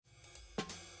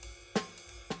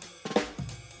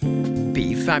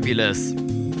Be Fabulous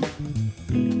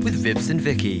with Vibs and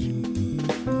Vicky.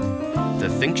 The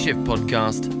ThinkShift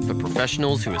podcast for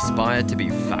professionals who aspire to be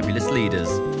fabulous leaders.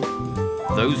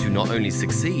 Those who not only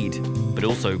succeed, but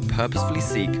also purposefully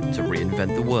seek to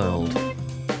reinvent the world.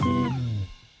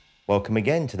 Welcome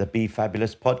again to the Be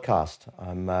Fabulous podcast.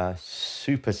 I'm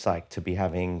super psyched to be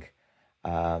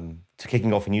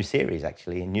kicking off a new series,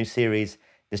 actually. A new series.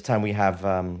 This time we have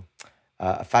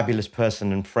a fabulous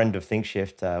person and friend of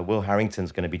ThinkShift. Will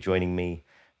Harrington's going to be joining me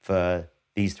for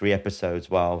these 3 episodes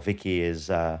while Vicky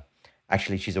is,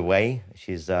 she's away.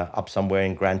 She's up somewhere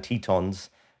in Grand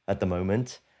Tetons at the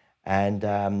moment. And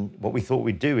what we thought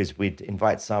we'd do is we'd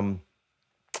invite some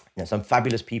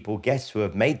fabulous people, guests who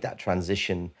have made that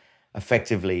transition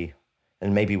effectively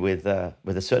and maybe with a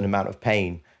certain amount of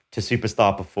pain to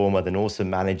superstar performer, then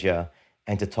awesome manager,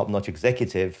 and to top-notch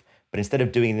executive. But instead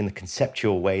of doing it in the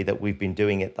conceptual way that we've been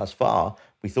doing it thus far,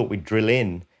 we thought we'd drill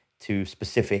in to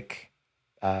specific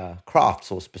crafts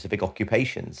or specific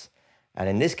occupations. And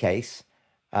in this case,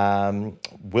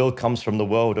 Will comes from the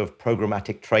world of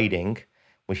programmatic trading,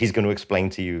 which he's going to explain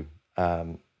to you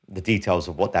the details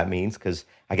of what that means, because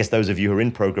I guess those of you who are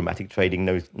in programmatic trading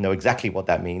know exactly what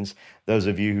that means. Those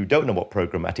of you who don't know what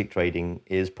programmatic trading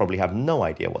is probably have no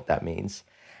idea what that means.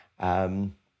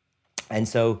 And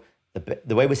so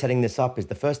the way we're setting this up is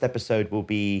the first episode will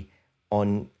be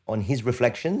on his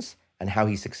reflections and how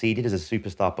he succeeded as a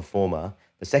superstar performer.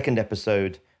 The second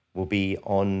episode will be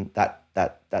on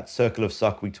that circle of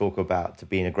suck we talk about to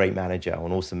being a great manager,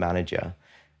 an awesome manager.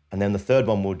 And then the third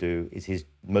one we'll do is his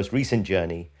most recent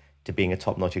journey to being a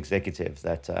top-notch executive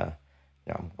that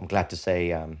I'm glad to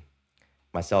say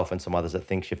myself and some others at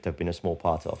ThinkShift have been a small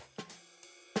part of.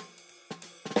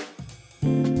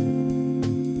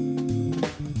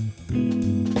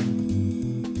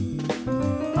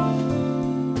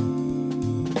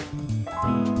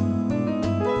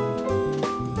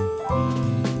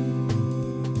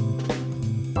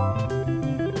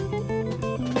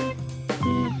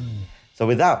 So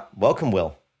with that, welcome,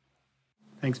 Will.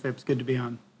 Thanks, Vips. Good to be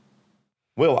on.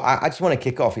 Will, I just want to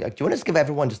kick off. Do you want to just give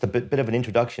everyone just a bit of an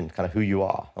introduction, kind of who you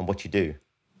are and what you do?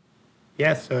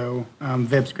 Yeah, so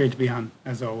Vips, great to be on,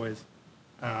 as always.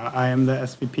 I am the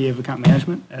SVP of Account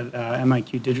Management at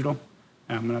MIQ Digital,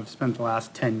 and I've spent the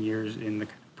last 10 years in the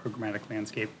programmatic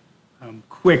landscape.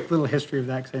 Quick little history of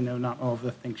that, because I know not all of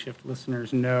the ThinkShift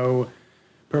listeners know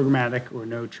programmatic or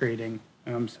know trading.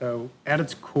 So at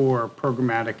its core,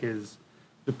 programmatic is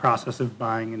the process of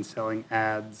buying and selling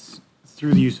ads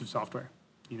through the use of software.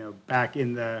 Back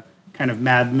in the kind of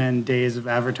Mad Men days of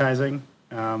advertising,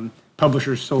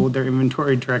 publishers sold their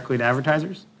inventory directly to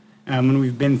advertisers. And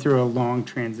we've been through a long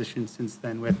transition since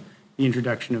then with the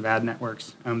introduction of ad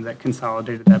networks that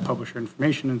consolidated that publisher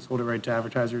information and sold it right to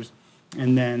advertisers.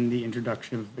 And then the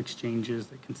introduction of exchanges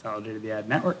that consolidated the ad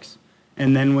networks.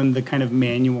 And then when the kind of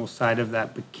manual side of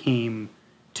that became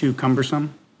too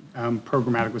cumbersome,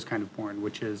 programmatic was kind of born,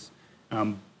 which is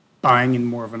buying in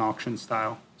more of an auction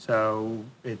style. So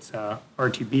it's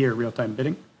RTB, or real-time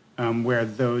bidding, where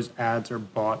those ads are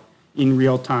bought in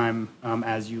real time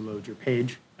as you load your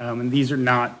page. And these are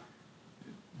not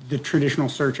the traditional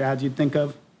search ads you'd think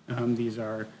of. These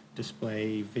are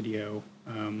display, video,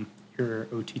 your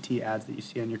OTT ads that you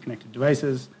see on your connected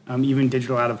devices, even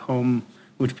digital out of home,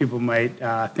 which people might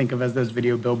think of as those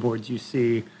video billboards you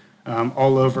see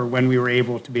all over when we were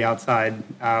able to be outside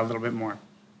a little bit more.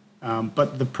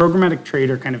 But the programmatic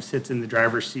trader kind of sits in the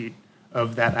driver's seat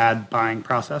of that ad buying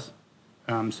process.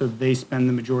 So they spend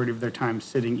the majority of their time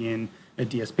sitting in a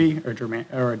DSP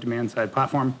or a demand-side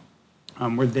platform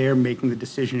where they're making the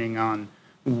decisioning on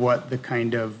what the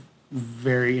kind of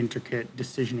very intricate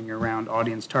decisioning around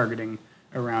audience targeting,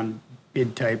 around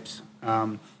bid types,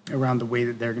 around the way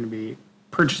that they're going to be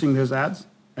purchasing those ads.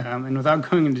 And without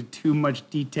going into too much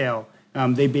detail,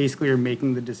 they basically are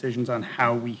making the decisions on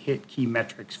how we hit key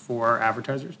metrics for our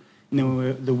advertisers,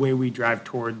 the way we drive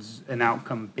towards an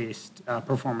outcome-based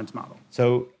performance model.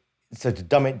 So to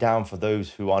dumb it down for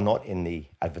those who are not in the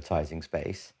advertising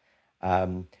space,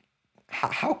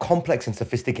 how complex and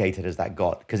sophisticated has that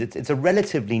got? Because it's a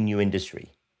relatively new industry,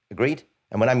 agreed?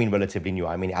 And when I mean relatively new,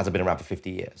 I mean it hasn't been around for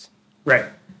 50 years. Right.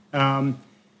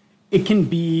 It can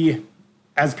be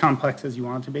as complex as you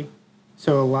want it to be.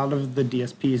 So a lot of the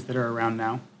DSPs that are around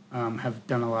now have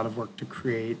done a lot of work to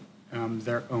create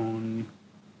their own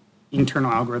internal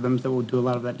algorithms that will do a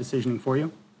lot of that decisioning for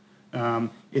you.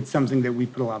 It's something that we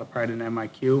put a lot of pride in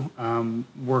MIQ.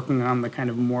 Working on the kind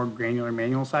of more granular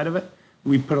manual side of it,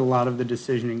 we put a lot of the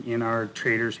decisioning in our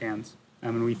traders' hands.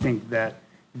 And we think that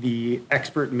the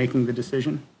expert making the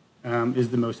decision is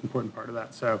the most important part of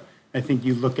that. So I think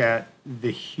you look at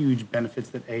the huge benefits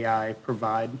that AI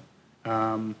provide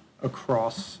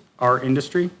across our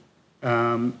industry,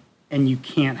 and you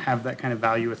can't have that kind of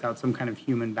value without some kind of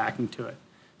human backing to it.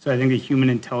 So I think the human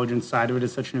intelligence side of it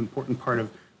is such an important part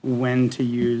of when to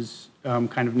use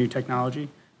kind of new technology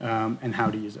and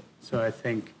how to use it. So I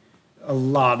think a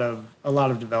lot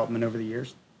of development over the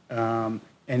years,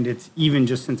 and it's even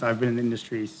just since I've been in the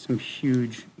industry, some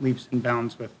huge leaps and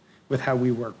bounds with how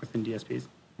we work within DSPs.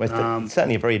 Well, it's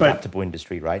certainly a very adaptable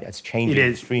industry, right? It's changing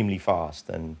extremely fast,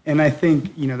 and I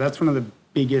think that's one of the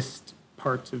biggest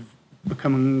parts of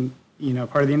becoming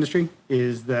part of the industry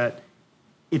is that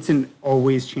it's an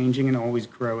always changing and always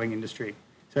growing industry.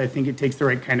 So I think it takes the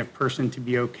right kind of person to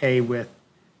be okay with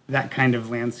that kind of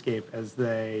landscape as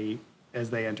they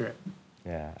enter it.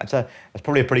 Yeah, that's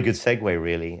probably a pretty good segue,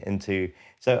 really, into.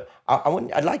 So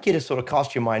I'd like you to sort of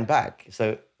cast your mind back.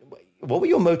 So, what were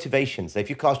your motivations? If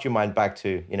you cast your mind back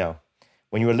to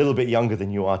when you were a little bit younger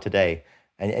than you are today,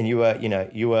 and you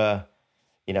were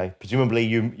presumably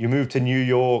you moved to New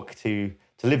York to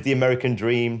live the American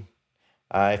dream.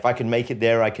 If I can make it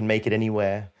there, I can make it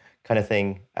anywhere, kind of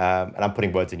thing. And I'm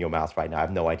putting words in your mouth right now. I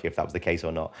have no idea if that was the case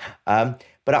or not.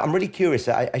 But I'm really curious.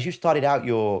 As you started out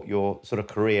your sort of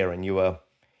career, and you were,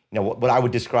 what I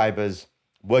would describe as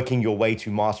working your way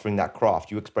to mastering that craft.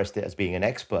 You expressed it as being an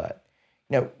expert.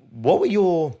 What were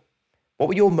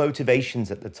your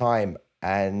motivations at the time,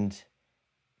 and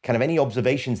kind of any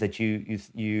observations that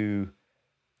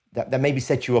that maybe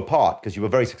set you apart, because you were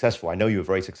very successful. I know you were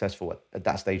very successful at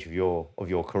that stage of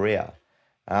your career.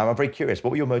 I'm very curious.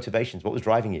 What were your motivations? What was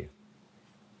driving you?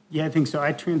 Yeah, I think so.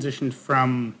 I transitioned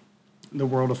from the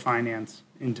world of finance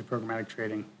into programmatic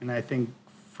trading, and I think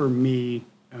for me,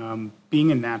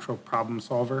 being a natural problem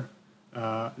solver,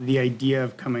 the idea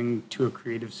of coming to a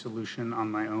creative solution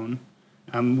on my own,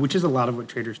 which is a lot of what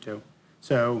traders do.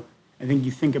 So I think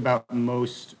you think about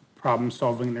most problem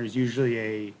solving, there's usually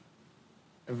a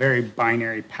very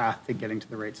binary path to getting to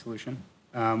the right solution.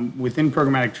 Within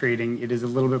programmatic trading, it is a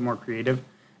little bit more creative.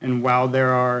 And while there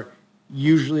are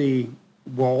usually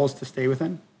walls to stay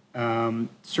within,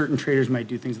 certain traders might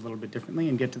do things a little bit differently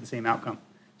and get to the same outcome.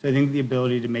 So I think the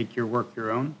ability to make your work your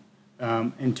own,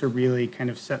 and to really kind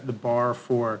of set the bar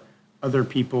for other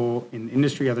people in the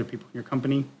industry, other people in your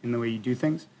company, in the way you do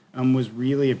things, was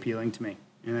really appealing to me.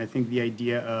 And I think the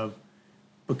idea of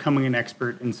becoming an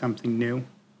expert in something new,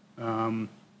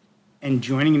 and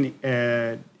joining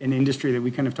an industry that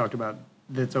we kind of talked about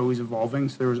that's always evolving,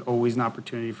 so there was always an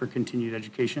opportunity for continued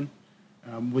education,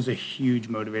 was a huge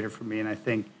motivator for me. And I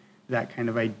think that kind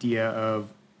of idea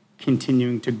of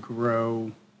continuing to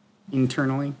grow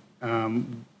internally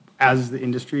as the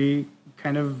industry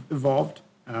kind of evolved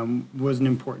was an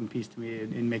important piece to me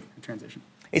in making the transition.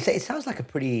 It sounds like a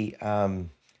pretty, how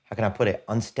can I put it,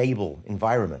 unstable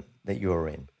environment that you're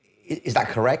in. Is that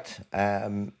correct?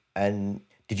 And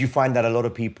did you find that a lot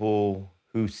of people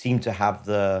who seem to have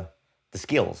the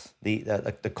skills, the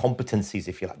competencies,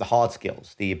 if you like, the hard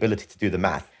skills, the ability to do the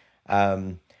math?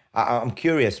 I'm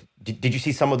curious, did you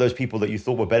see some of those people that you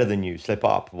thought were better than you slip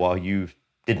up while you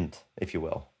didn't, if you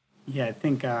will? Yeah, I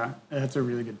think that's a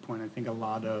really good point. I think a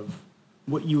lot of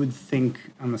what you would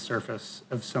think on the surface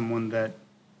of someone that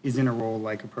is in a role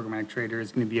like a programmatic trader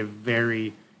is going to be a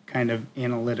very kind of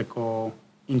analytical,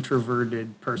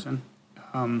 introverted person.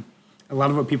 A lot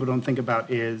of what people don't think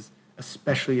about is,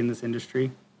 especially in this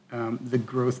industry, the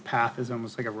growth path is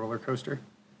almost like a roller coaster.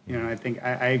 I think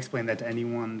I explain that to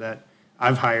anyone that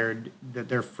I've hired, that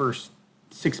their first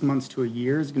 6 months to a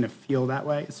year is going to feel that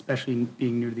way, especially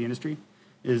being new to the industry,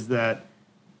 is that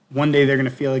one day they're going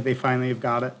to feel like they finally have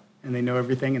got it and they know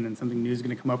everything, and then something new is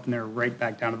going to come up and they're right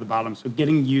back down to the bottom. So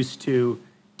getting used to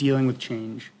dealing with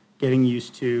change, getting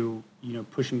used to,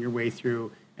 pushing your way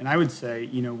through. And I would say,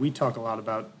 we talk a lot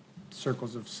about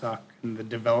circles of suck and the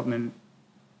development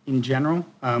in general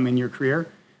in your career.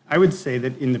 I would say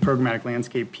that in the programmatic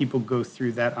landscape, people go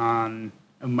through that on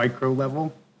a micro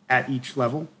level at each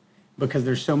level, because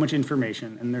there's so much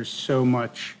information and there's so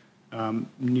much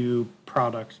new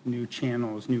products, new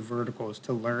channels, new verticals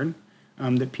to learn,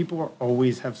 that people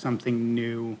always have something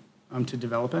new to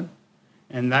develop in.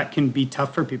 And that can be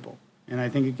tough for people. And I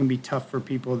think it can be tough for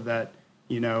people that,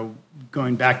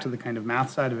 going back to the kind of math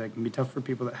side of it, can be tough for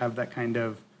people that have that kind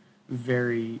of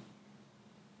very,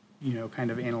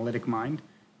 kind of analytic mind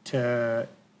to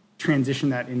transition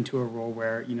that into a role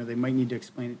where, they might need to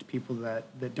explain it to people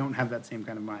that don't have that same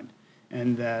kind of mind,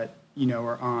 and that,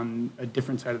 are on a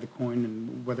different side of the coin.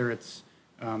 And whether it's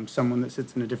someone that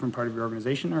sits in a different part of your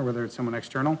organization or whether it's someone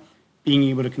external, being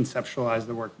able to conceptualize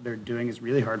the work that they're doing is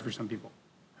really hard for some people.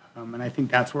 And I think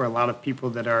that's where a lot of people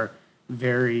that are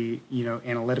very,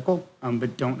 analytical,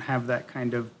 but don't have that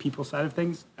kind of people side of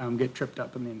things, get tripped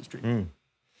up in the industry.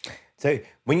 So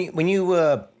when you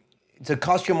were to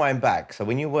cast your mind back, so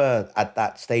when you were at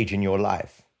that stage in your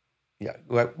life, yeah,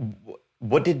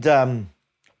 what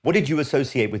did you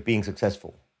associate with being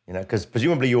successful? Because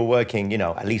presumably you were working,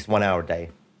 at least 1 hour a day.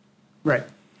 Right.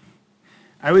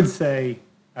 I would say,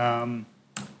 and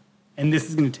this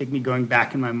is going to take me going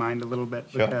back in my mind a little bit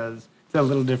Sure. because it's a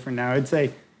little different now. I'd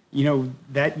say,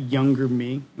 that younger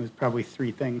me was probably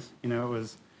three things. It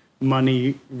was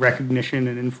money, recognition,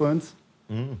 and influence.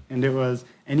 And it was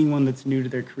anyone that's new to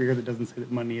their career that doesn't say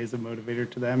that money is a motivator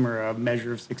to them or a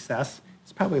measure of success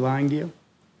is probably lying to you.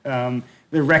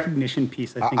 The recognition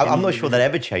piece, I think. I'm not sure that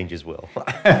ever changes, Will.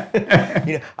 I'm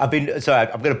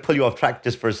going to pull you off track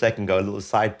just for a second, go a little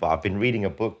sidebar. I've been reading a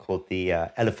book called The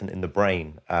Elephant in the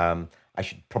Brain. I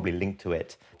should probably link to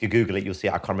it. If you Google it, you'll see,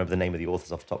 I can't remember the name of the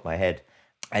authors off the top of my head.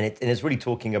 And it's really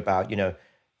talking about,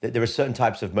 that there are certain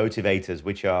types of motivators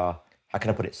which are, how can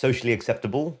I put it, socially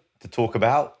acceptable to talk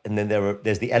about. And then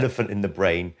there's the elephant in the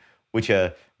brain, which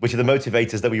are the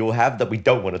motivators that we all have that we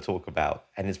don't want to talk about.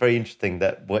 And it's very interesting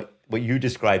that what you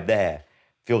described there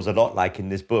feels a lot like in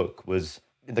this book was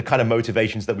the kind of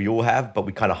motivations that we all have, but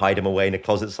we kind of hide them away in a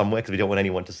closet somewhere because we don't want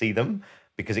anyone to see them,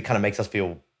 because it kind of makes us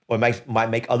feel, or might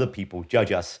make other people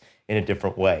judge us in a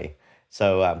different way.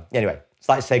 So anyway,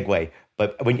 slight segue.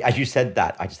 But as you said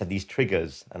that, I just had these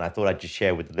triggers, and I thought I'd just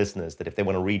share with the listeners that if they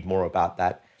want to read more about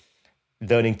that,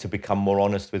 learning to become more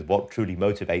honest with what truly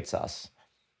motivates us,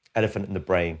 Elephant in the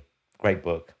Brain, great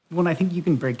book. Well, I think you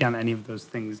can break down any of those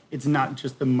things. It's not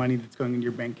just the money that's going into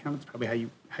your bank account. It's probably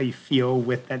how you feel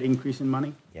with that increase in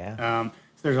money. Yeah. So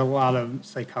there's a lot of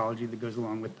psychology that goes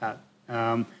along with that.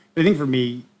 But I think for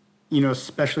me,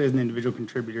 especially as an individual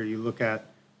contributor, you look at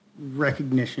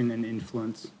recognition and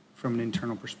influence from an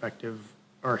internal perspective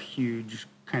are huge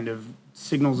kind of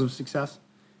signals of success.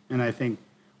 And I think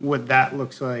what that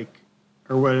looks like,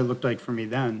 or what it looked like for me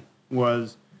then,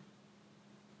 was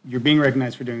you're being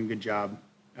recognized for doing a good job.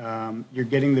 You're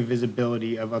getting the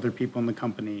visibility of other people in the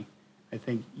company. I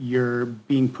think you're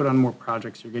being put on more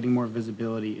projects. You're getting more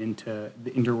visibility into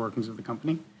the inner workings of the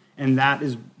company. And that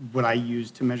is what I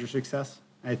use to measure success.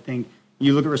 I think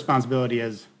you look at responsibility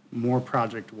as more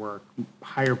project work,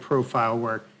 higher profile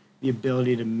work, the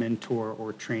ability to mentor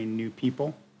or train new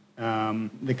people.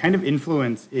 The kind of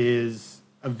influence is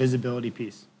a visibility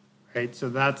piece, right? So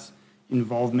that's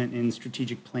involvement in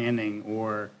strategic planning,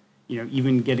 or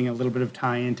even getting a little bit of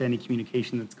tie into any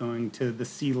communication that's going to the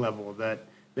C-level that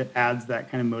adds that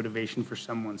kind of motivation for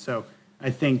someone. So I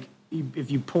think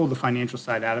if you pull the financial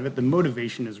side out of it, the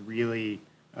motivation is really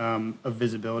a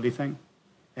visibility thing.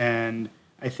 And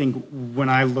I think when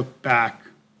I look back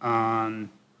on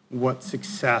what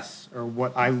success, or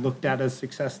what I looked at as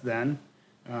success then,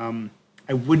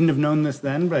 I wouldn't have known this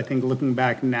then, but I think looking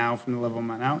back now from the level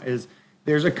I'm at now is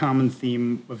there's a common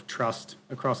theme of trust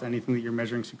across anything that you're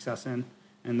measuring success in,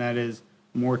 and that is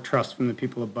more trust from the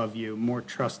people above you, more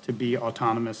trust to be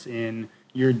autonomous in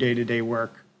your day-to-day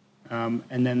work,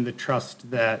 and then the trust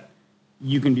that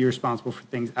you can be responsible for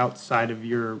things outside of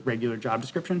your regular job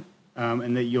description,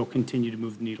 and that you'll continue to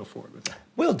move the needle forward with it.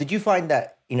 Will, did you find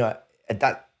that, at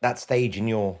that stage in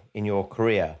your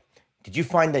career, did you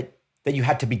find that you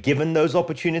had to be given those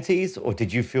opportunities, or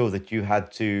did you feel that you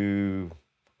had to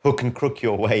hook and crook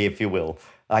your way, if you will?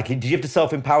 Like, did you have to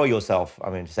self-empower yourself? I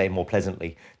mean, to say it more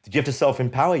pleasantly, did you have to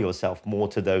self-empower yourself more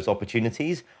to those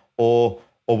opportunities? Or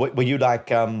were you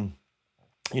like,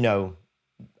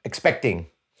 expecting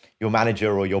your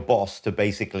manager or your boss to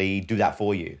basically do that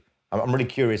for you? I'm really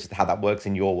curious as to how that works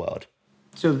in your world.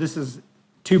 So this is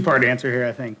two-part answer here,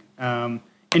 I think.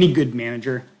 Any good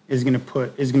manager is going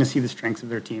to see the strengths of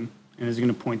their team and is going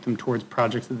to point them towards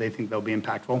projects that they think they'll be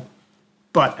impactful.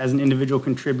 But as an individual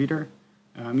contributor,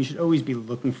 you should always be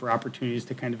looking for opportunities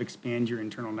to kind of expand your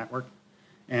internal network.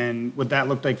 And what that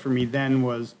looked like for me then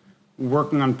was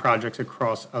working on projects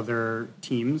across other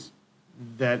teams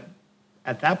that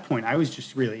at that point I was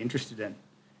just really interested in.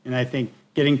 And I think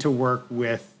getting to work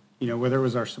with, whether it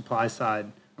was our supply side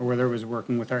or whether it was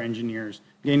working with our engineers,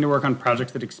 getting to work on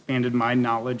projects that expanded my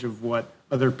knowledge of what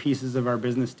other pieces of our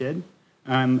business did,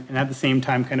 and at the same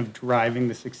time kind of driving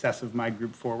the success of my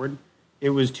group forward. It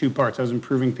was two parts. I was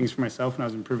improving things for myself and I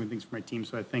was improving things for my team.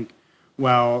 So I think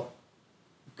while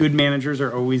good managers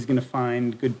are always going to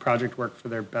find good project work for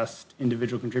their best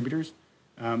individual contributors,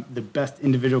 the best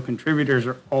individual contributors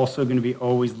are also going to be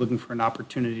always looking for an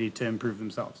opportunity to improve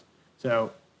themselves.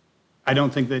 So I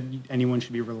don't think that anyone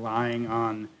should be relying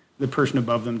on the person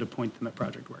above them to point them at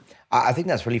project work. I think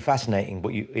that's really fascinating.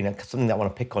 What something that I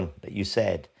want to pick on that you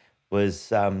said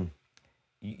was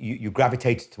you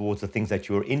gravitated towards the things that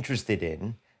you were interested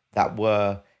in that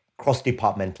were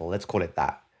cross-departmental, let's call it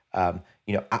that,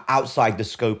 outside the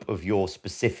scope of your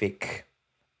specific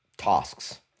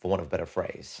tasks, for want of a better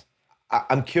phrase.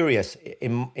 I'm curious,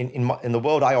 in the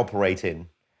world I operate in,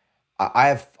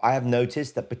 I have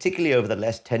noticed that particularly over the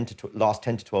last 10 to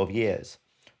 12 years,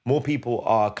 more people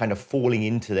are kind of falling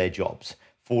into their jobs,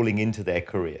 falling into their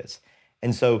careers.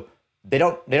 And so they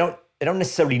don't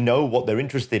necessarily know what they're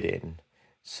interested in.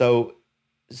 So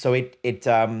they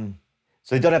don't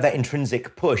have that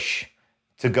intrinsic push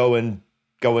to go and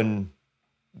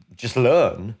just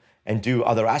learn and do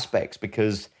other aspects,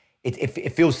 because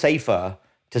it feels safer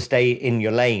to stay in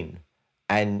your lane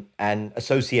and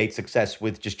associate success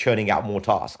with just churning out more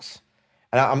tasks.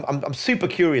 And I'm super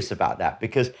curious about that,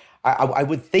 because I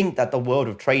would think that the world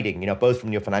of trading, both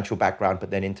from your financial background,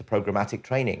 but then into programmatic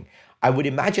training, I would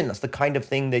imagine that's the kind of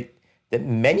thing that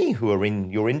many who are in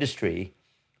your industry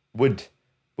would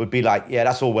be like, yeah,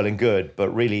 that's all well and good, but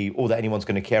really all that anyone's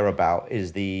going to care about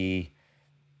is the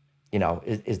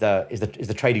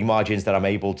trading margins that I'm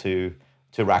able to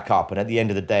rack up. And at the end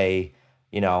of the day,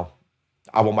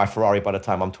 I want my Ferrari by the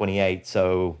time I'm 28,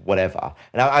 so whatever.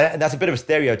 And that's a bit of a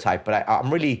stereotype, but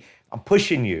I'm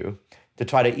pushing you to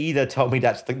try to either tell me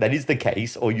that is the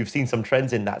case, or you've seen some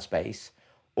trends in that space,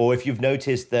 or if you've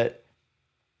noticed that,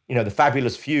 the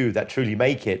fabulous few that truly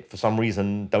make it for some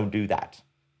reason don't do that,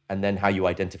 and then how you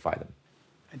identify them.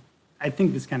 I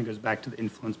think this kind of goes back to the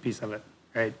influence piece of it,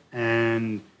 right?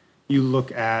 And you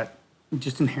look at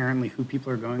just inherently who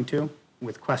people are going to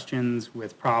with questions,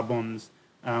 with problems.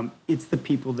 It's the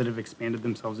people that have expanded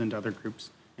themselves into other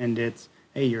groups. And it's,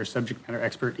 hey, you're a subject matter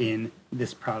expert in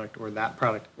this product or that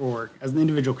product, or as an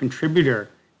individual contributor,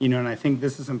 and I think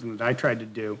this is something that I tried to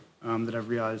do that I've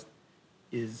realized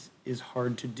is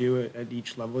hard to do at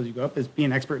each level as you go up, is be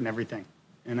an expert in everything.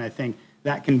 And I think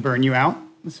that can burn you out.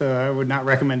 So I would not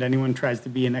recommend anyone tries to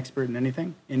be an expert in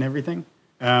everything.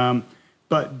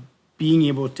 But being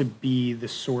able to be the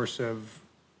source of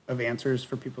answers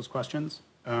for people's questions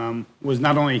was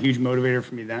not only a huge motivator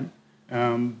for me then,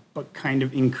 but kind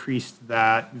of increased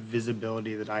that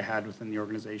visibility that I had within the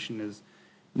organization, is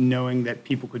knowing that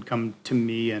people could come to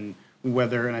me and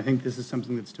I think this is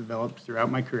something that's developed throughout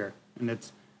my career, and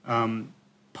it's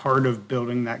part of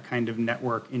building that kind of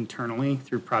network internally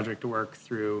through project work,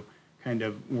 through kind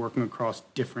of working across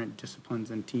different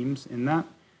disciplines and teams in that,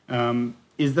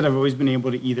 is that I've always been able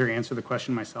to either answer the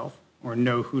question myself or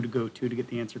know who to go to get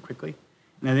the answer quickly.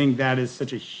 And I think that is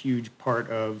such a huge part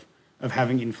of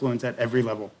having influence at every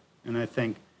level. And I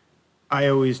think I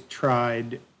always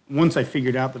tried, once I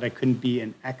figured out that I couldn't be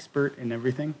an expert in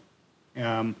everything,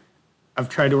 I've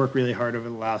tried to work really hard over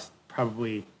the last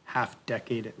probably half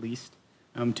decade at least,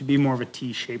 to be more of a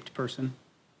T-shaped person,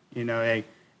 a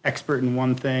expert in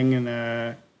one thing and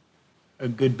a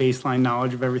good baseline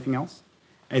knowledge of everything else.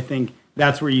 I think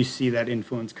that's where you see that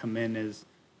influence come in, is,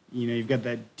 you've got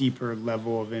that deeper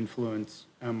level of influence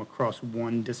across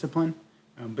one discipline,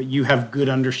 but you have good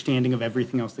understanding of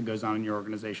everything else that goes on in your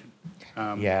organization.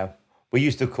 We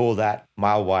used to call that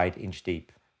mile wide, inch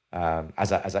deep,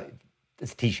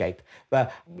 it's T-shape.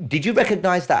 But did you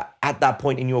recognize that at that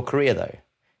point in your career, though?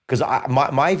 Because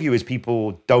my view is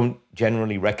people don't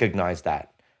generally recognize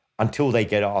that until they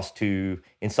get asked to,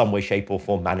 in some way, shape, or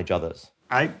form, manage others.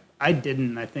 I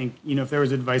didn't. I think, if there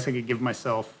was advice I could give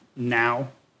myself now,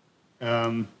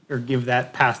 or give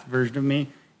that past version of me,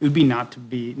 it would be not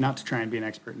to try and be an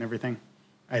expert in everything.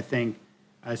 I think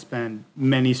I spent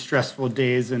many stressful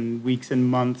days and weeks and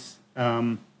months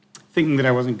thinking that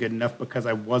I wasn't good enough because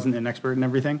I wasn't an expert in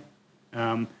everything,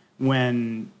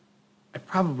 when I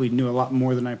probably knew a lot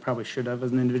more than I probably should have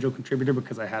as an individual contributor,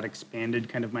 because I had expanded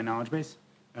kind of my knowledge base.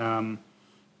 And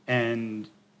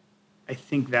I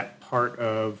think that part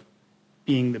of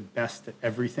being the best at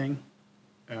everything,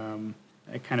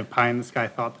 that kind of pie in the sky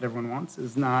thought that everyone wants,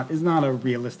 is not a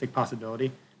realistic possibility.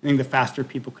 I think the faster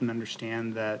people can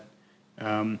understand that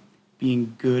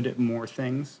being good at more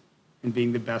things and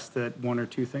being the best at one or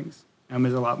two things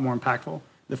is a lot more impactful,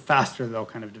 the faster they'll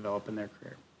kind of develop in their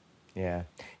career.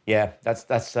 Yeah.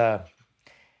 That's an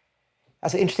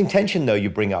interesting tension, though, you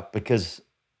bring up, because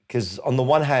on the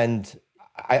one hand,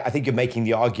 I think you're making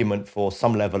the argument for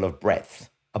some level of breadth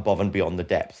above and beyond the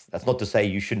depth. That's not to say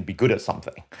you shouldn't be good at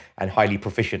something and highly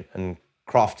proficient and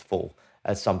craftful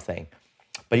at something,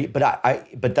 but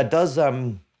that does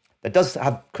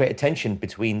create a tension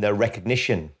between the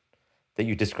recognition that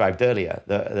you described earlier,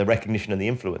 the recognition and the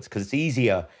influence, because it's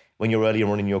easier when you're earlier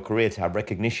on in your career to have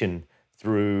recognition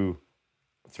through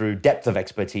depth of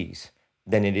expertise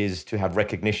than it is to have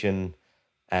recognition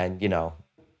and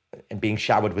being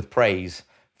showered with praise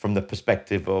from the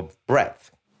perspective of breadth.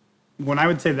 When I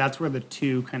would say that's where the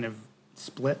two kind of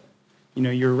split.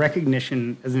 Your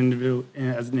recognition as an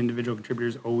individual contributor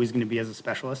is always going to be as a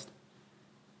specialist,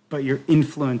 but your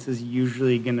influence is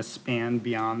usually going to span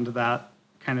beyond that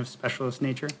kind of specialist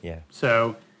nature. Yeah.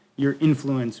 So your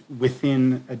influence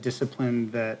within a discipline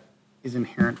that is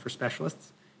inherent for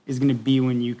specialists is going to be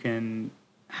when you can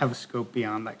have a scope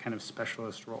beyond that kind of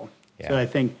specialist role. Yeah. So I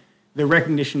think the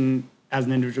recognition as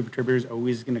an individual contributor is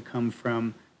always going to come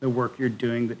from the work you're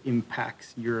doing that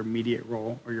impacts your immediate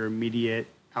role or your immediate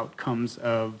outcomes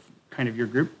of kind of your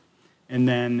group. And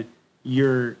then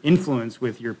your influence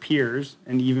with your peers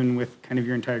and even with kind of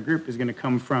your entire group is going to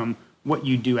come from what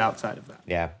you do outside of that.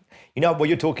 Yeah. What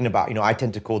you're talking about, I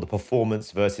tend to call the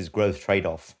performance versus growth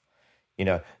trade-off.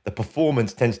 The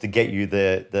performance tends to get you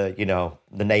the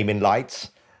name in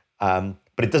lights, but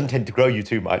it doesn't tend to grow you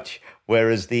too much.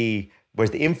 Whereas the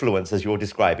influence, as you're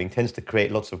describing, tends to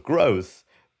create lots of growth,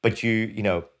 but you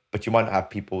might not have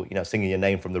people, singing your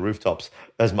name from the rooftops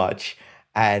as much.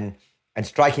 And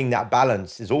striking that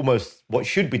balance is almost what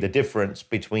should be the difference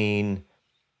between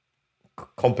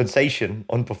compensation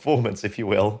on performance, if you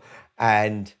will,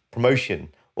 and promotion.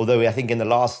 Although I think in the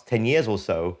last 10 years or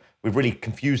so, we've really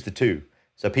confused the two.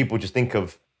 So people just think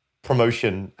of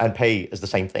promotion and pay as the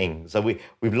same thing. So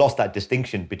we've lost that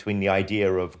distinction between the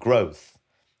idea of growth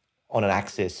on an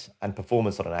axis and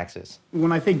performance on an axis.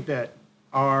 When I think that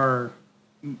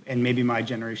and maybe my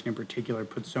generation in particular,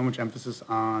 puts so much emphasis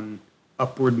on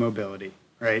upward mobility,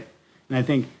 right? And I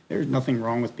think there's nothing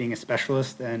wrong with being a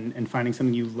specialist and finding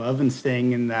something you love and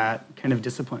staying in that kind of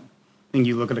discipline. I think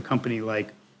you look at a company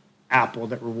like Apple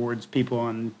that rewards people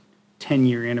on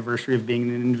 10-year anniversary of being in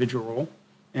an individual role,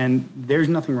 and there's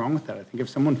nothing wrong with that. I think if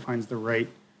someone finds the right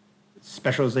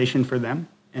specialization for them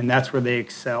and that's where they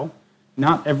excel,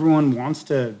 not everyone wants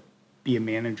to be a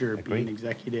manager, be an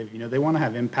executive. They want to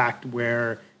have impact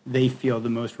where they feel the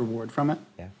most reward from it.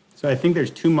 Yeah. So I think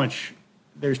there's too much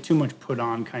put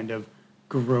on kind of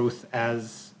growth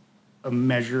as a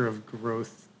measure of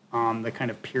growth on the kind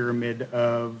of pyramid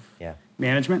of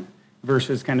management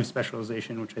versus kind of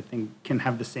specialization, which I think can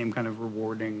have the same kind of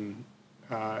rewarding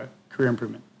career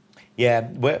improvement. Yeah,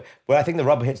 where I think the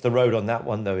rubber hits the road on that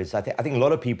one, though, is I think a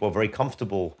lot of people are very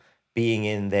comfortable being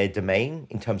in their domain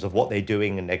in terms of what they're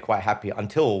doing, and they're quite happy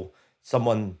until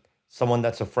someone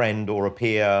that's a friend or a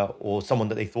peer or someone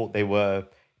that they thought they were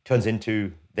turns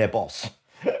into their boss,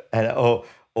 and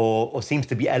or seems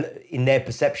to be, in their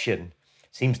perception,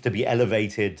 seems to be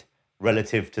elevated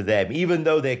relative to them, even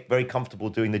though they're very comfortable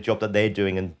doing the job that they're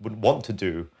doing and would want to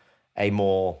do a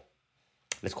more,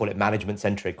 let's call it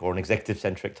management-centric or an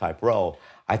executive-centric type role.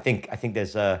 I think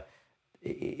there's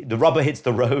the rubber hits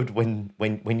the road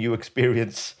when you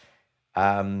experience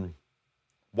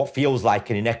what feels like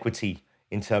an inequity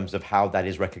in terms of how that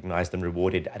is recognized and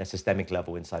rewarded at a systemic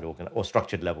level inside or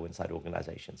structured level inside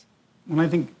organizations. Well, I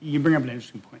think you bring up an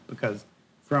interesting point, because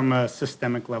from a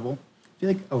systemic level, I feel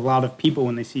like a lot of people,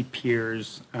 when they see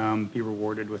peers be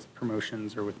rewarded with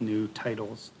promotions or with new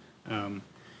titles, I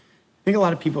think a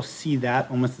lot of people see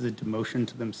that almost as a demotion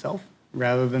to themselves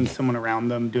rather than someone around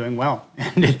them doing well.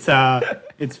 And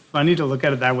it's funny to look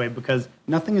at it that way, because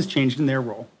nothing has changed in their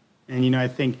role. And, I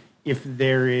think if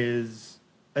there is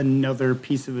another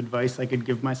piece of advice I could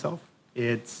give myself,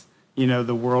 it's,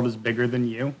 the world is bigger than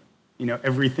you.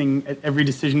 Every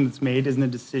decision that's made isn't a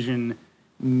decision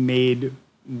made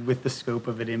with the scope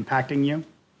of it impacting you.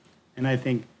 And I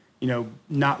think,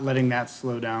 not letting that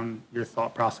slow down your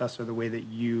thought process or the way that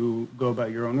you go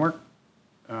about your own work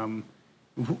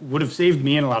would have saved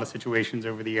me in a lot of situations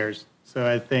over the years. So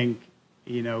I think,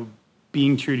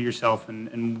 being true to yourself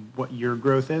and what your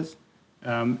growth is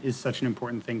such an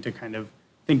important thing to kind of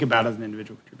think about as an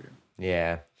individual contributor.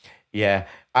 Yeah.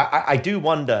 I do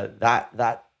wonder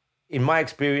that in my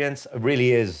experience, it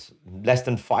really is less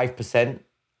than 5%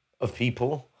 of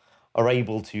people are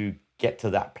able to get to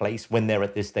that place when they're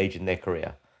at this stage in their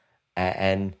career.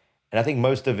 And I think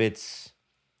most of it's,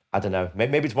 I don't know,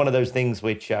 maybe it's one of those things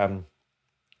which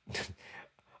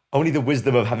only the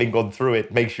wisdom of having gone through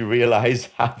it makes you realize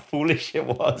how foolish it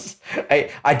was.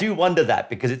 I do wonder that,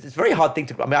 because it's a very hard thing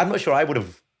to, I'm not sure I would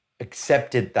have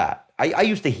accepted that. I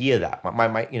used to hear that,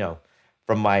 my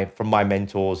from my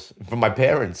mentors, from my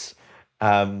parents.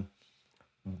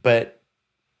 But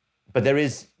there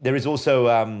is also,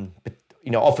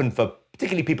 often for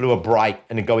particularly people who are bright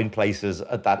and go in places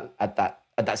at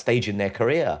that stage in their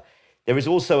career, there is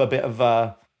also a bit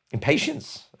of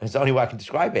impatience. It's the only way I can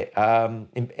describe it.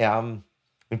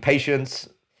 Impatience,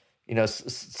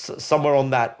 somewhere on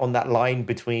that line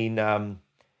between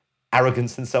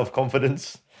arrogance and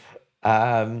self-confidence.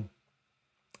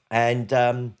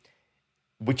 and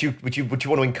which you want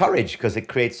to encourage because it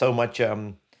creates so much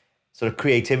sort of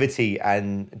creativity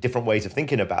and different ways of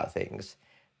thinking about things.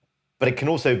 But it can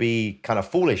also be kind of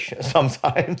foolish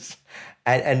sometimes,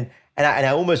 and I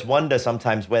almost wonder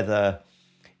sometimes whether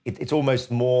it's almost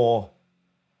more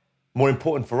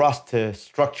important for us to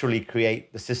structurally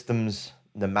create the systems,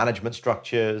 the management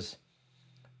structures,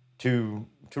 to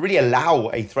really allow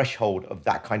a threshold of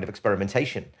that kind of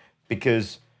experimentation,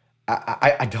 because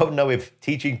I don't know if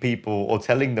teaching people or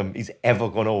telling them is ever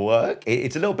going to work.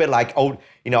 It's a little bit like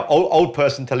old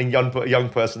person telling young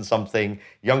person something.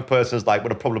 Young person's like, well,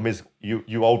 the problem is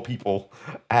you old people,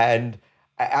 and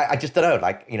I just don't know.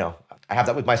 Like, I have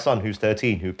that with my son who's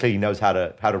 13, who clearly knows how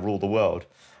to rule the world.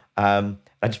 I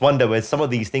just wonder with some of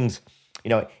these things,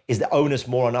 is the onus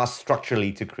more on us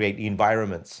structurally to create the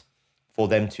environments for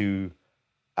them to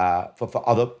for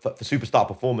superstar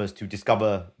performers to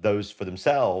discover those for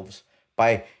themselves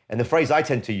and the phrase I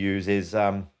tend to use is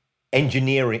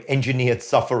engineered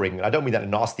suffering. I don't mean that in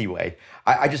a nasty way.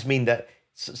 I just mean that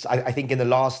I think in the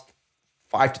last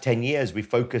 5 to 10 years, we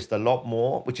focused a lot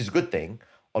more, which is a good thing,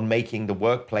 on making the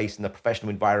workplace and the professional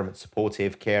environment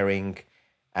supportive, caring,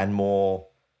 and more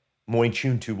in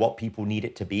tune to what people need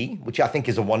it to be, which I think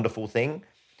is a wonderful thing.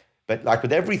 But like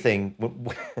with everything,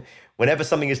 whenever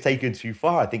something is taken too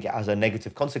far, I think it has a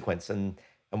negative consequence. And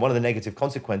one of the negative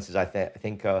consequences, I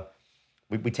think,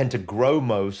 we tend to grow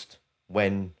most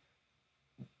when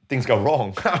things go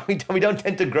wrong. We don't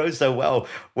tend to grow so well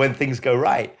when things go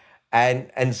right.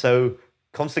 And so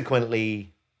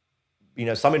consequently,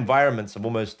 some environments have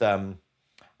almost, I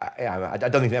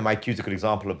don't think that MIQ is a good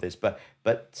example of this, but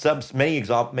many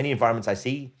environments I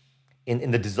see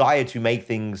in the desire to make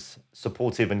things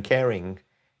supportive and caring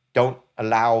don't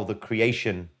allow the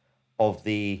creation of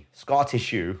the scar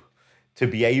tissue to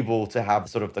be able to have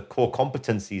sort of the core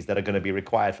competencies that are going to be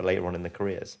required for later on in the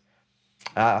careers.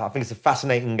 I think it's a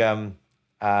fascinating,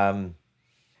 I'm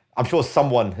sure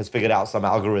someone has figured out some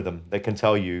algorithm that can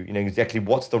tell you, exactly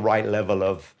what's the right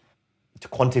level to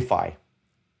quantify,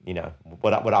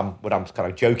 what I'm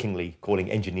kind of jokingly calling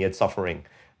engineered suffering.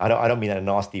 I don't mean that in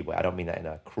a nasty way. I don't mean that in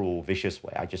a cruel, vicious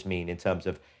way. I just mean in terms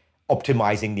of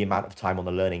optimizing the amount of time on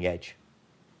the learning edge.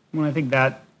 Well, I think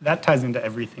that ties into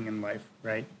everything in life,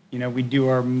 right? We do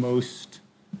our most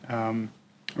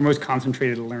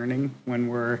concentrated learning when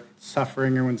we're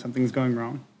suffering or when something's going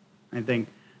wrong. I think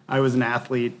I was an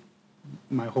athlete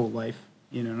my whole life,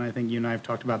 and I think you and I have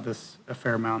talked about this a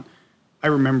fair amount. I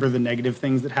remember the negative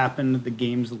things that happened, the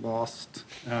games lost,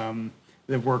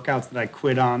 the workouts that I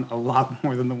quit on a lot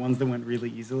more than the ones that went really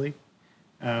easily.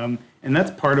 And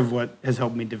that's part of what has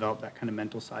helped me develop that kind of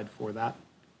mental side for that.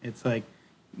 It's like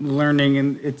learning,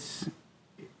 and it's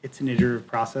an iterative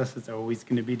process. It's always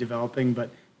going to be developing, but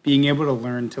being able to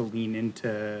learn to lean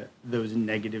into those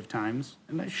negative times,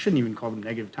 and I shouldn't even call them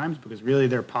negative times because really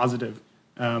they're positive.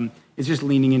 It's just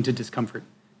leaning into discomfort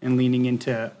and leaning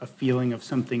into a feeling of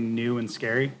something new and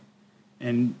scary,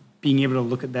 and being able to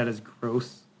look at that as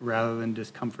growth rather than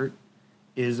discomfort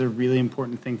is a really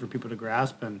important thing for people to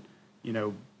grasp. And,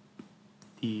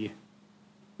 the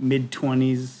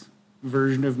mid-20s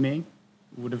version of me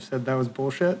would have said that was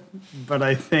bullshit. But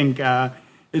I think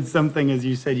it's something, as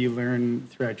you said, you learn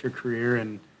throughout your career,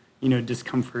 and,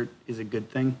 discomfort is a good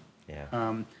thing.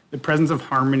 Yeah. The presence of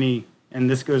harmony, and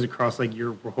this goes across like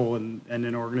your role and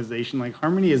an organization, like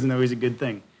harmony isn't always a good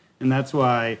thing. And that's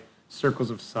why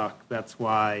circles of suck. That's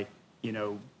why,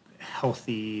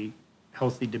 healthy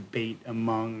debate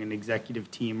among an executive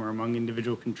team or among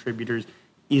individual contributors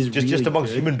is just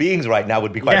amongst good. Human beings right now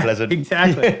would be quite pleasant.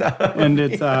 Exactly. And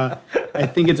it's I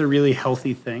think it's a really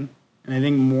healthy thing, and I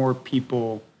think more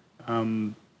people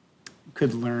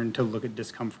could learn to look at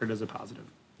discomfort as a positive.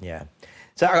 Yeah.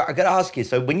 So I got to ask you,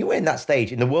 so when you were in that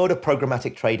stage in the world of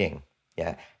programmatic trading,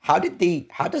 how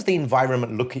does the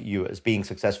environment look at you as being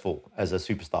successful as a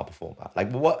superstar performer?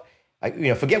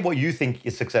 Forget what you think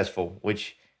is successful,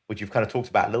 which you've kind of talked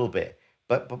about a little bit.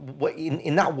 But what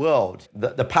in that world,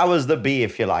 the powers that be,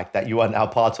 if you like, that you are now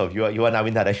part of, you are now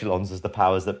in that echelons as the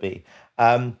powers that be.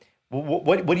 How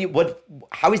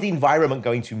is the environment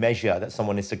going to measure that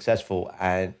someone is successful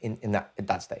and in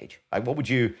that stage? Like, how would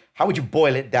you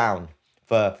boil it down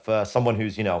for someone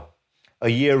who's a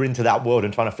year into that world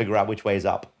and trying to figure out which way is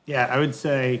up? Yeah, I would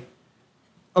say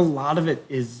a lot of it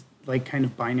is like kind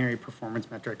of binary performance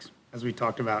metrics, as we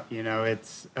talked about.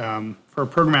 It's for a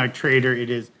programmatic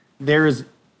trader, there is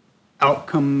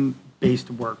outcome-based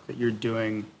work that you're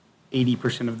doing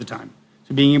 80% of the time.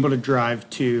 So being able to drive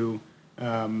to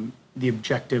the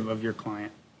objective of your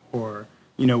client, or,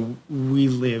 we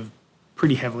live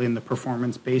pretty heavily in the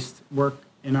performance-based work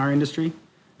in our industry.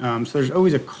 So there's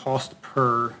always a cost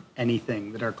per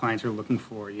anything that our clients are looking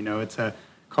for. It's a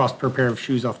cost per pair of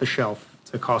shoes off the shelf.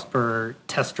 It's a cost per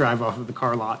test drive off of the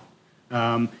car lot.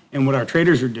 And what our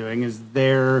traders are doing is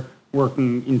they're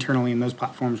working internally in those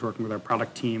platforms, working with our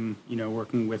product team,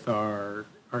 working with our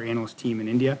analyst team in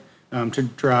India to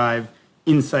drive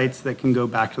insights that can go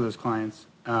back to those clients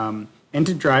and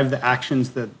to drive the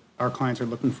actions that our clients are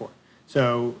looking for.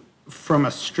 So from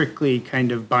a strictly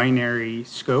kind of binary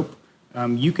scope,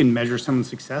 you can measure someone's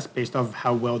success based off of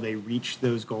how well they reach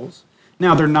those goals.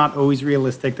 Now, they're not always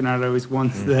realistic. They're not always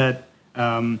ones that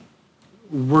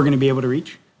we're going to be able to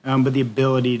reach. But the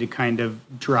ability to kind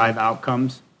of drive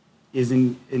outcomes is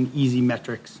an easy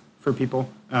metrics for people.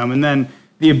 And then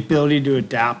the ability to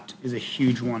adapt is a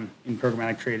huge one in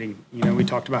programmatic trading. We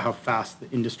talked about how fast the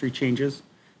industry changes,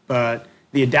 but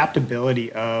the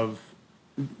adaptability of,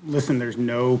 listen, there's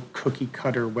no cookie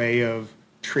cutter way of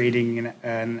trading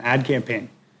an ad campaign.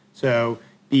 So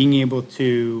being able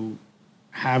to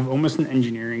have almost an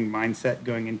engineering mindset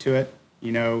going into it,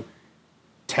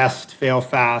 test, fail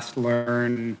fast,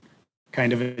 learn,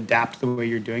 kind of adapt the way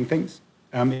you're doing things,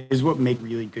 is what make a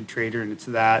really good trader. And it's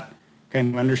that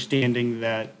kind of understanding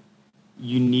that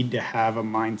you need to have a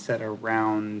mindset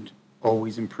around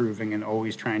always improving and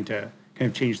always trying to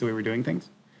kind of change the way we're doing things.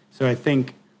 So I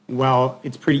think while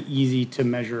it's pretty easy to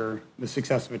measure the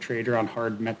success of a trader on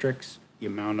hard metrics, the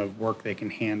amount of work they can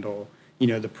handle,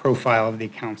 the profile of the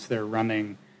accounts they're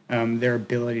running, their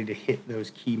ability to hit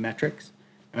those key metrics,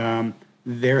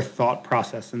 their thought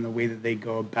process and the way that they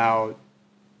go about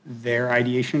their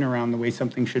ideation around the way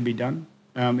something should be done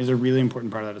is a really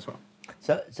important part of that as well.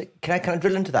 So can I kind of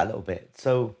drill into that a little bit?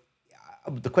 So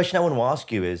the question I want to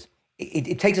ask you is,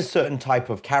 it takes a certain type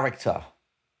of character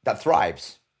that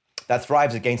thrives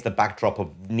against the backdrop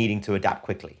of needing to adapt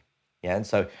quickly. Yeah, and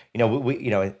so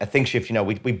we at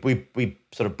ThinkShift, we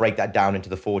sort of break that down into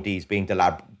the 4Ds: being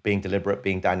deliberate,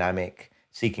 being dynamic,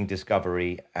 seeking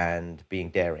discovery, and being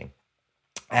daring.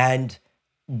 And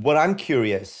what I'm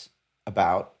curious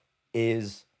about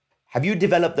is, have you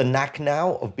developed the knack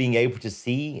now of being able to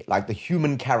see like the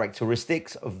human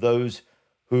characteristics of those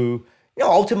who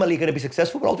ultimately are going to be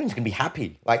successful, but ultimately going to be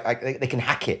happy, like they can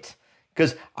hack it?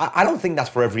 Because I don't think that's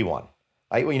for everyone.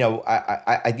 I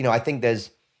think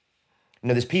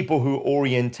there's people who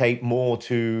orientate more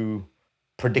to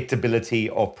predictability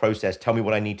of process. Tell me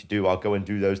what I need to do. I'll go and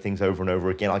do those things over and over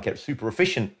again. I'll get super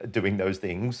efficient at doing those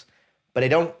things. But I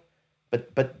don't.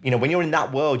 But when you're in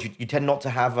that world, you tend not to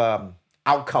have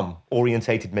outcome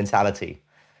orientated mentality.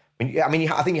 I think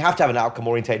you have to have an outcome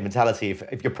orientated mentality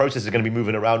if your process is going to be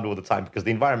moving around all the time, because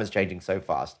the environment's changing so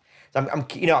fast. So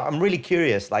I'm really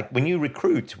curious. Like when you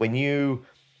recruit, when you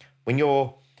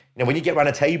get around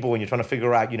a table and you're trying to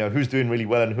figure out who's doing really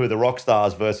well and who are the rock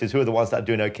stars versus who are the ones that are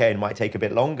doing okay and might take a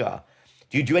bit longer,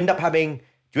 do you end up having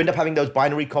those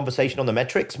binary conversation on the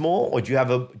metrics more, or do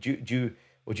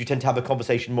you tend to have a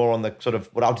conversation more on the sort of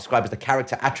what I'll describe as the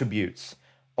character attributes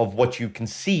of what you can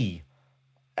see?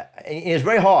 It's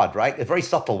very hard, right? It's very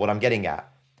subtle what I'm getting at,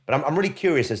 but I'm really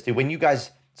curious as to when you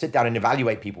guys sit down and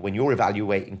evaluate people, when you're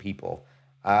evaluating people,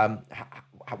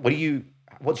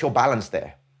 what's your balance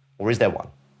there, or is there one?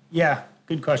 Yeah,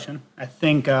 good question. I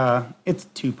think it's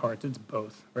two parts. It's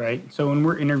both, right? So when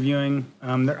we're interviewing,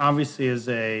 there obviously is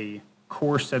a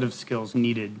core set of skills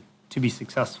needed to be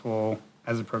successful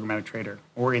as a programmatic trader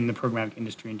or in the programmatic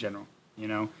industry in general.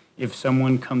 If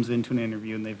someone comes into an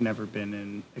interview and they've never been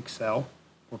in Excel,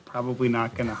 we're probably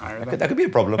not going to hire them. That could be a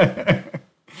problem.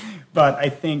 But I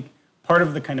think part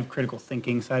of the kind of critical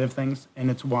thinking side of things, and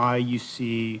it's why you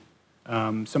see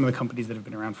some of the companies that have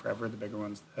been around forever, the bigger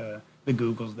ones, the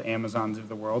Googles, the Amazons of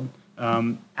the world,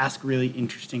 ask really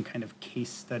interesting kind of case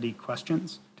study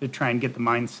questions to try and get the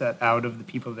mindset out of the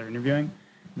people they're interviewing.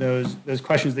 Those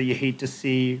questions that you hate to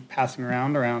see passing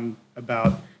around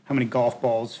about how many golf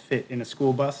balls fit in a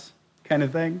school bus kind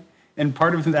of thing. And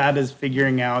part of that is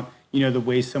figuring out, the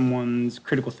way someone's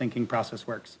critical thinking process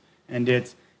works. And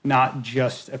it's not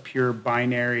just a pure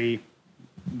binary,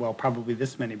 well, probably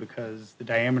this many because the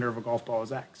diameter of a golf ball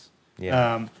is X.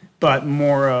 Yeah. But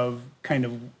more of kind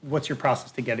of what's your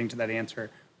process to getting to that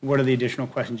answer? What are the additional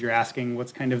questions you're asking?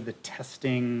 What's kind of the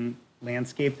testing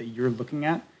landscape that you're looking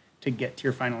at to get to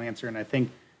your final answer? And I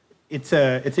think it's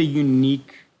a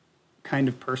unique kind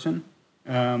of person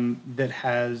that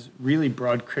has really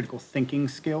broad critical thinking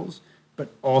skills, but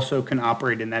also can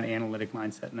operate in that analytic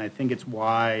mindset. And I think it's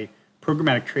why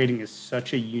programmatic trading is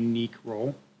such a unique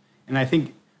role. And I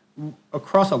think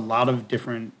across a lot of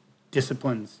different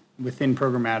disciplines within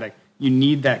programmatic, you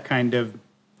need that kind of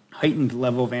heightened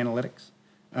level of analytics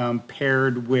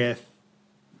paired with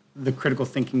the critical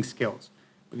thinking skills.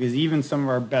 because even some of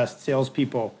our best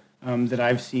salespeople that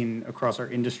I've seen across our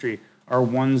industry are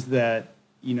ones that,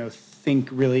 think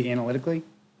really analytically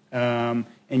and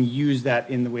use that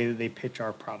in the way that they pitch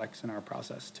our products and our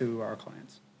process to our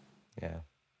clients. Yeah.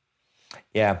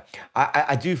 Yeah,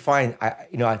 I do find,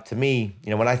 to me,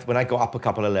 when I go up a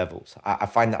couple of levels, I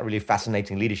find that really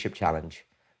fascinating leadership challenge,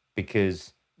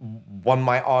 because one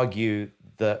might argue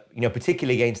that,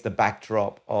 particularly against the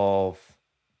backdrop of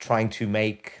trying to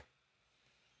make,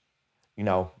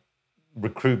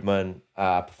 recruitment,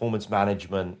 performance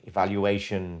management,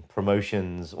 evaluation,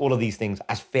 promotions, all of these things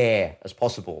as fair as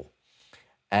possible.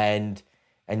 And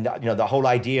the whole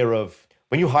idea of,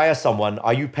 when you hire someone,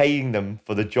 are you paying them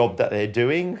for the job that they're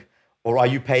doing, or are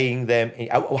you paying them,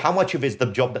 or how much of it is the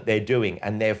job that they're doing,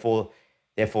 and therefore,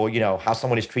 how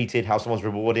someone is treated, how someone's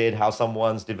rewarded, how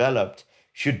someone's developed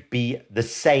should be the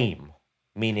same,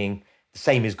 meaning the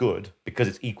same is good because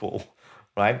it's equal,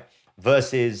 right?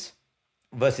 Versus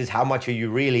how much are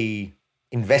you really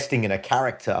investing in a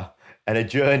character and a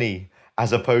journey,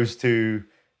 as opposed to,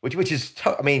 which is,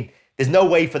 there's no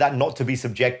way for that not to be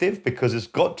subjective, because it's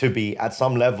got to be at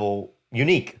some level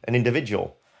unique and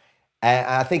individual. And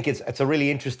I think it's a really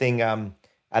interesting, at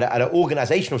an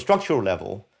organizational structural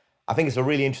level, I think it's a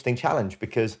really interesting challenge,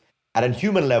 because at a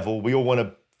human level, we all want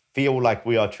to feel like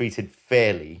we are treated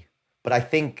fairly. But I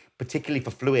think particularly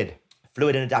for fluid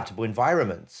and adaptable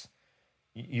environments,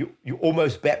 you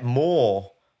almost bet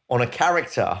more on a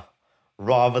character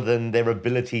rather than their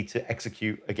ability to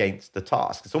execute against the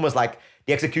task. It's almost like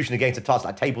the execution against a task,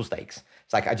 like table stakes.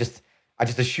 It's like I just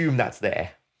assume that's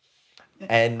there.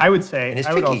 And I would say, and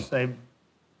I would also say,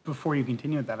 before you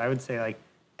continue with that, I would say, like,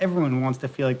 everyone wants to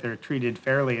feel like they're treated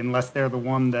fairly, unless they're the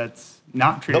one that's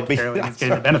not treated fairly and is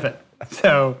getting the benefit.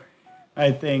 So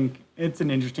I think it's an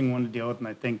interesting one to deal with, and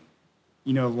I think,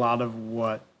 a lot of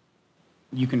what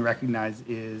you can recognize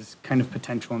is kind of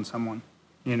potential in someone,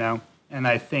 and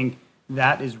I think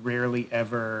that is rarely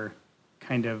ever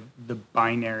kind of the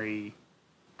binary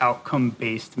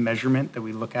outcome-based measurement that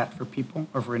we look at for people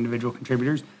or for individual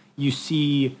contributors. You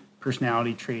see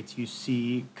personality traits, you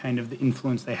see kind of the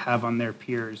influence they have on their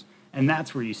peers, and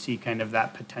that's where you see kind of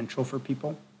that potential for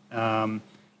people.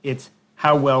 It's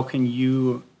how well can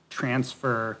you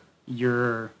transfer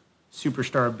your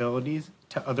superstar abilities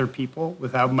to other people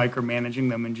without micromanaging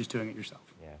them and just doing it yourself.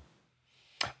 Yeah.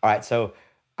 All right, so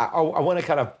I want to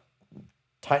kind of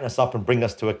tighten us up and bring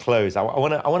us to a close. I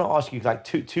want to ask you like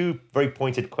two very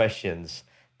pointed questions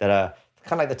that are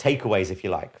kind of like the takeaways, if you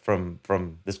like, from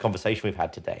this conversation we've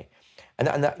had today. And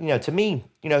that, to me,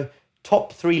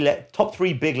 top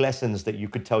three big lessons that you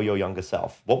could tell your younger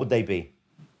self. What would they be?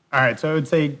 All right, so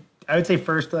I would say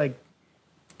first, like,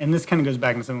 and this kind of goes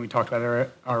back into something we talked about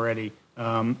already.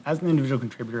 As an individual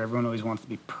contributor, everyone always wants to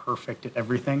be perfect at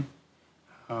everything.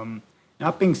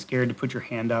 Not being scared to put your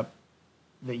hand up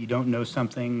that you don't know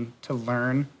something, to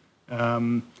learn.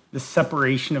 The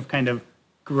separation of kind of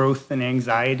growth and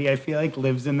anxiety, I feel like,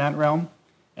 lives in that realm.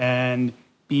 And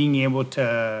being able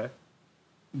to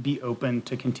be open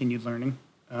to continued learning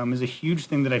is a huge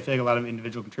thing that I feel like a lot of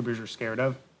individual contributors are scared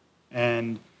of.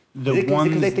 And the ones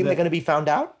because they think they're going to be found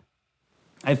out?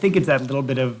 I think it's that little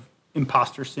bit of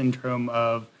imposter syndrome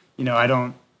of, I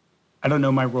don't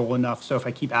know my role enough, so if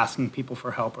I keep asking people for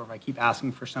help, or if I keep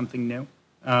asking for something new,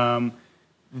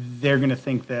 they're going to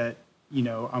think that,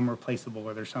 I'm replaceable,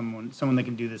 or there's someone that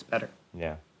can do this better.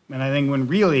 Yeah. And I think when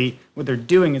really what they're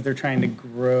doing is they're trying to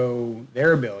grow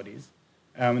their abilities.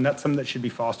 And that's something that should be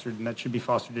fostered, and that should be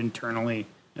fostered internally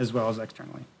as well as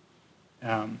externally.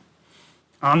 On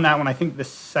that one, I think the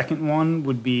second one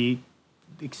would be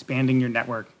expanding your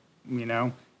network,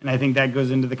 and I think that goes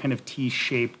into the kind of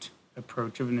T-shaped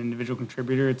approach of an individual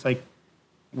contributor. It's like,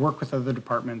 work with other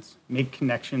departments, make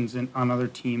connections on other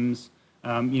teams.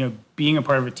 Being a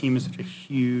part of a team is such a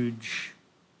huge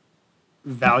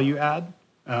value add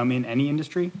in any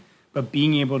industry, but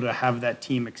being able to have that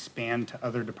team expand to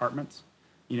other departments,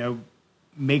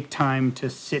 make time to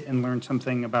sit and learn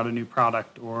something about a new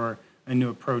product or a new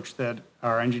approach that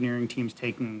our engineering team's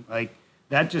taking, like,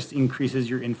 that just increases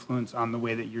your influence on the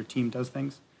way that your team does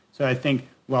things. So I think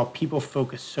while people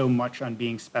focus so much on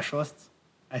being specialists,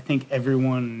 I think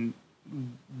everyone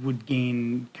would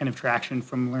gain kind of traction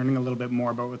from learning a little bit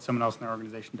more about what someone else in their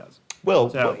organization does.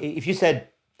 Well, if you said,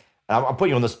 I'm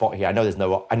putting you on the spot here. I know there's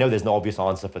no obvious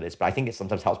answer for this, but I think it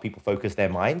sometimes helps people focus their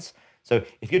minds. So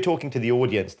if you're talking to the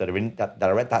audience that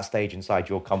are at that stage inside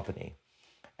your company,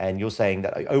 and you're saying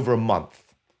that over a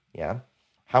month, yeah,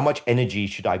 how much energy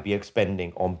should I be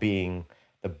expending on being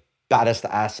the baddest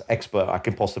ass expert I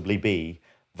can possibly be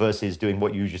versus doing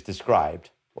what you just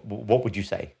described? What would you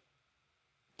say?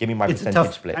 Give me my It's a percentage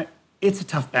tough, split. it's a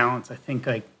tough balance. I think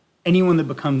like anyone that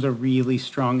becomes a really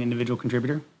strong individual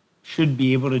contributor should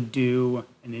be able to do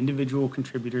an individual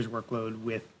contributor's workload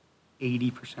with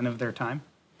 80% of their time.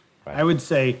 Right. I would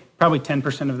say probably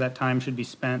 10% of that time should be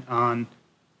spent on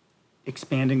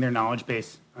expanding their knowledge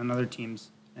base on other teams.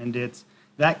 And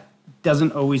that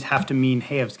doesn't always have to mean,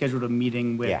 hey, I've scheduled a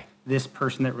meeting with this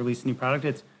person that released a new product.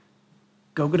 It's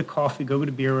go get a coffee, go get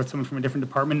a beer with someone from a different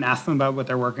department and ask them about what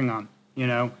they're working on, you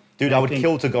know? Dude, I would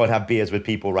kill to go and have beers with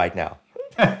people right now.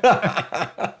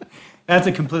 That's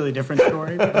a completely different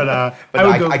story. But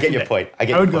I get your point. I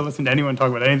would go listen to anyone talk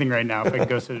about anything right now if I could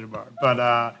go sit at a bar. But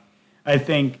I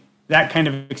think that kind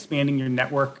of expanding your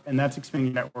network, and that's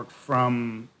expanding your network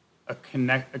from a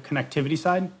connectivity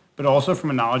side, but also from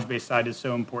a knowledge-based side is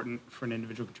so important for an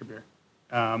individual contributor.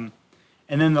 And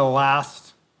then the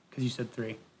last, because you said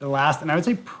three, the last, and I would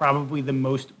say probably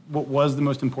what was the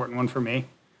most important one for me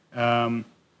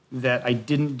that I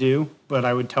didn't do, but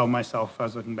I would tell myself if I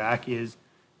was looking back is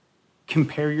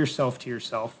compare yourself to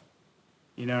yourself.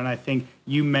 You know, and I think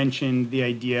you mentioned the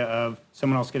idea of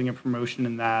someone else getting a promotion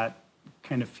and that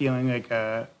kind of feeling like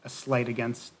a slight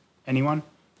against anyone.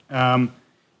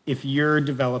 If you're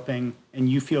developing and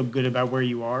you feel good about where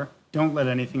you are, don't let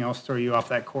anything else throw you off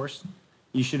that course.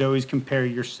 You should always compare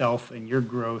yourself and your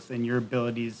growth and your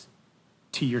abilities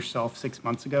to yourself 6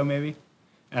 months ago, maybe.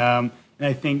 And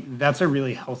I think that's a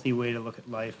really healthy way to look at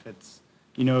life. It's,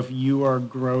 you know, if you are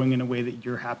growing in a way that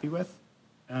you're happy with,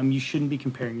 you shouldn't be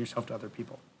comparing yourself to other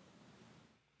people.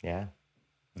 Yeah,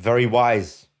 very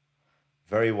wise,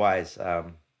 very wise.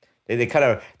 They kind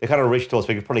of rich thoughts.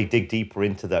 We could probably dig deeper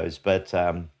into those. But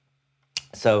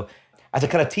so, as a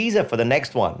kind of teaser for the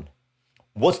next one,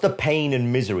 what's the pain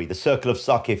and misery, the circle of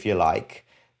suck, if you like,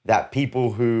 that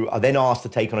people who are then asked to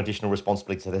take on additional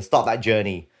responsibility, so they start that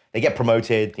journey, they get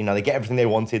promoted, you know, they get everything they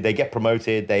wanted, they get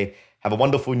promoted, they have a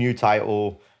wonderful new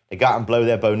title, they go out and blow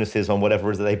their bonuses on whatever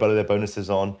it is that they blow their bonuses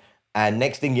on, and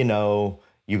next thing you know,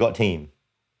 you got team,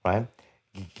 right?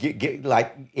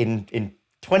 Like in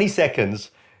 20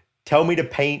 seconds, tell me the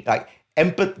pain, like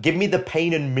give me the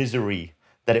pain and misery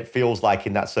that it feels like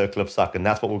in that circle of suck, and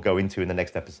that's what we'll go into in the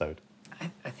next episode.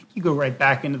 I think you go right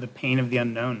back into the pain of the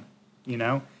unknown. You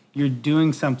know, you're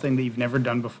doing something that you've never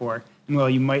done before, and while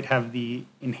you might have the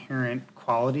inherent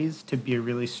qualities to be a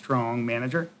really strong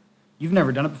manager, you've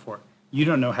never done it before. You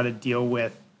don't know how to deal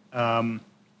with the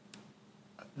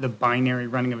binary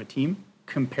running of a team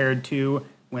compared to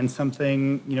when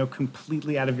something, you know,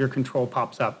 completely out of your control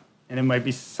pops up, and it might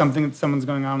be something that someone's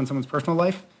going on in someone's personal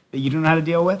life that you don't know how to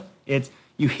deal with.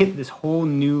 You hit this whole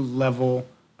new level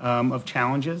of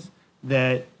challenges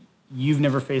that you've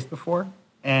never faced before,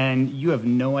 and you have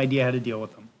no idea how to deal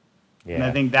with them. Yeah. And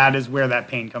I think that is where that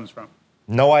pain comes from.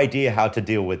 No idea how to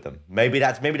deal with them. Maybe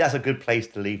that's a good place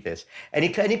to leave this. Any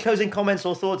closing comments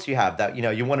or thoughts you have that, you know,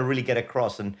 you want to really get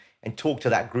across and talk to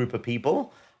that group of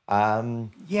people?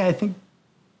 Yeah, I think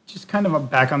just kind of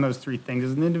back on those three things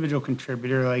as an individual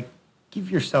contributor, like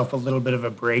give yourself a little bit of a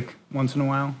break once in a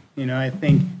while. You know, I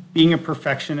think being a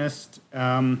perfectionist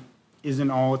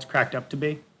isn't all it's cracked up to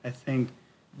be. I think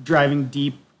driving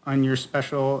deep on your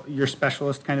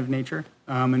specialist kind of nature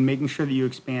and making sure that you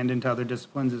expand into other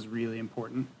disciplines is really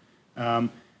important.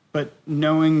 But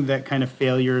knowing that kind of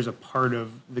failure is a part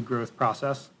of the growth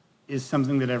process is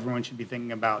something that everyone should be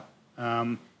thinking about.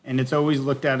 And it's always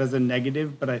looked at as a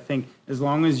negative, but I think as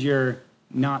long as you're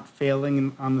not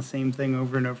failing on the same thing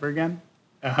over and over again,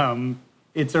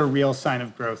 it's a real sign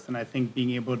of growth. And I think being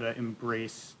able to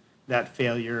embrace that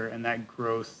failure and that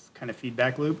growth kind of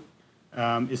feedback loop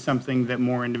is something that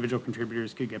more individual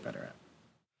contributors could get better at.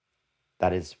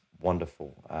 That is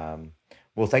wonderful.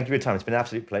 Well, thank you for your time. It's been an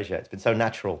absolute pleasure. It's been so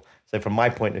natural. So from my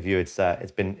point of view, it's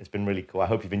been really cool. I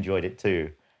hope you've enjoyed it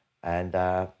too, and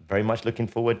very much looking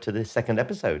forward to the second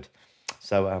episode.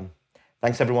 So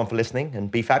thanks everyone for listening, and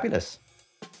be fabulous.